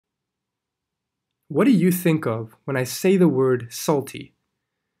What do you think of when I say the word salty?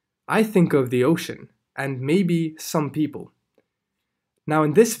 I think of the ocean and maybe some people. Now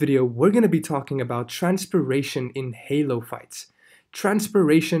in this video, we're going to be talking about transpiration in halophytes.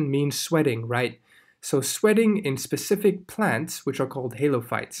 Transpiration means sweating, right? So sweating in specific plants, which are called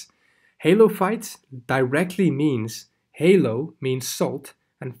halophytes. Halophytes directly means, halo means salt,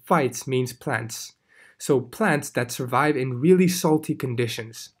 and phytes means plants. So plants that survive in really salty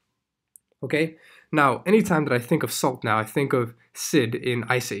conditions. Okay? Now, anytime that I think of salt now, I think of Sid in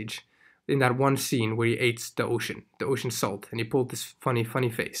Ice Age, in that one scene where he ate the ocean salt, and he pulled this funny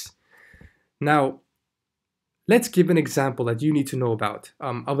face. Now, let's give an example that you need to know about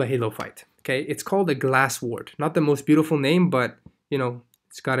of a halophyte. Okay, it's called a glasswort. Not the most beautiful name, but you know,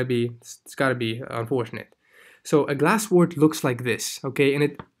 it's gotta be unfortunate. So a glasswort looks like this, okay, and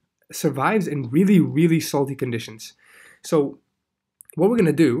it survives in really salty conditions. So what we're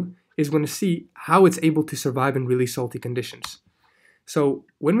gonna do is going to see how it's able to survive in really salty conditions. So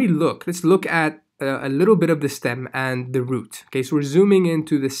when we look, let's look at a little bit of the stem and the root. Okay, so we're zooming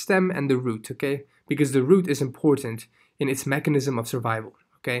into the stem and the root, okay, because the root is important in its mechanism of survival.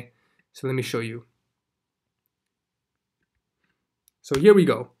 Okay, so let me show you. So here we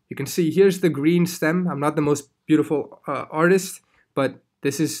go. You can see here's the green stem. I'm not the most beautiful artist, but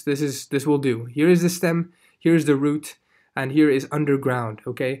this will do. Here is the stem, here's the root, and here is underground.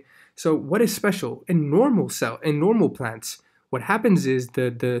 Okay. So what is special in normal plants? What happens is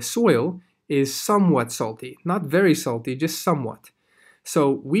the soil is somewhat salty, not very salty, just somewhat.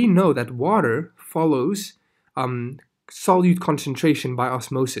 So we know that water follows solute concentration by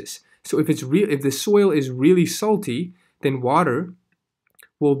osmosis. So if the soil is really salty, then water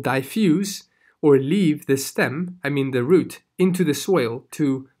will diffuse or leave the stem, the root, into the soil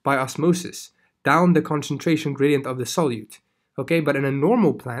by osmosis down the concentration gradient of the solute. Okay, but in a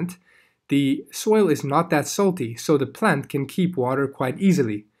normal plant, the soil is not that salty, so the plant can keep water quite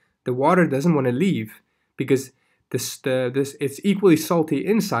easily. The water doesn't want to leave because it's equally salty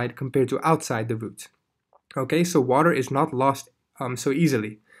inside compared to outside the root. Okay, so water is not lost so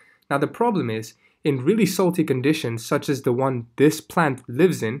easily. Now the problem is, in really salty conditions, such as the one this plant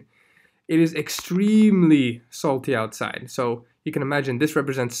lives in, it is extremely salty outside. So you can imagine this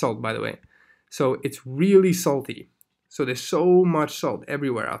represents salt, by the way. So it's really salty. So there's so much salt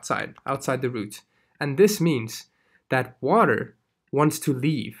everywhere outside the root. And this means that water wants to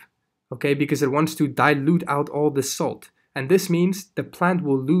leave, okay, because it wants to dilute out all the salt. And this means the plant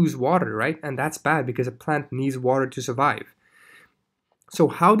will lose water, right? And that's bad because a plant needs water to survive. So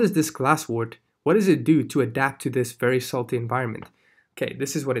how does this glasswort, what does it do to adapt to this very salty environment? Okay,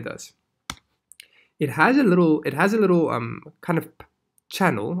 this is what it does. It has a little kind of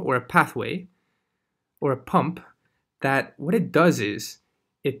channel or a pathway or a pump that what it does is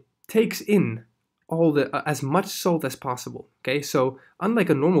it takes in all as much salt as possible. Okay, so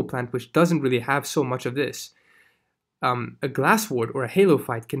unlike a normal plant which doesn't really have so much of this, a glasswort or a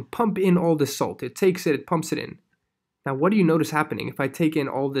halophyte can pump in all the salt. It takes it, it pumps it in. Now what do you notice happening if I take in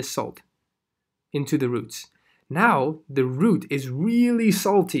all this salt into the roots? Now the root is really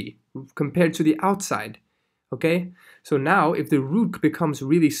salty compared to the outside. Okay, so now if the root becomes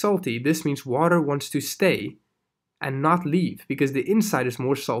really salty, this means water wants to stay and not leave because the inside is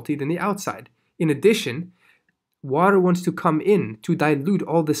more salty than the outside. In addition, water wants to come in to dilute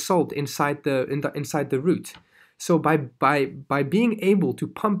all the salt inside the root. So by being able to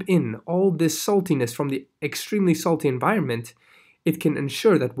pump in all this saltiness from the extremely salty environment, it can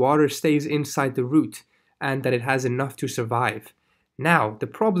ensure that water stays inside the root and that it has enough to survive. Now, the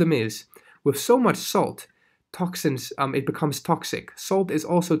problem is, with so much salt, toxins, it becomes toxic. Salt is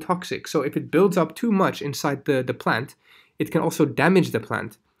also toxic, so if it builds up too much inside the plant, it can also damage the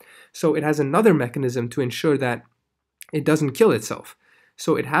plant. So it has another mechanism to ensure that it doesn't kill itself.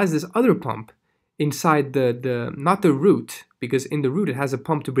 So it has this other pump inside not the root, because in the root it has a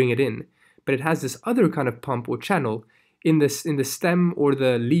pump to bring it in, but it has this other kind of pump or channel in the stem or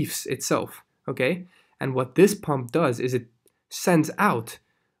the leaves itself, okay? And what this pump does is it sends out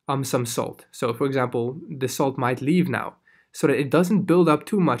some salt. So for example, the salt might leave now so that it doesn't build up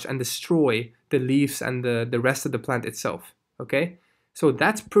too much and destroy the leaves and the rest of the plant itself. Okay, so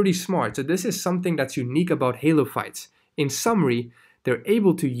that's pretty smart. So this is something that's unique about halophytes. In summary, they're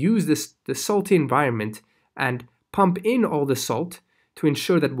able to use the salty environment and pump in all the salt to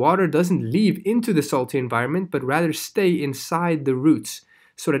ensure that water doesn't leave into the salty environment but rather stay inside the roots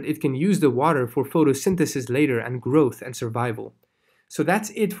so that it can use the water for photosynthesis later and growth and survival. So that's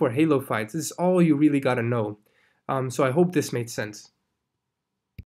it for halophytes. This is all you really gotta know. So I hope this made sense.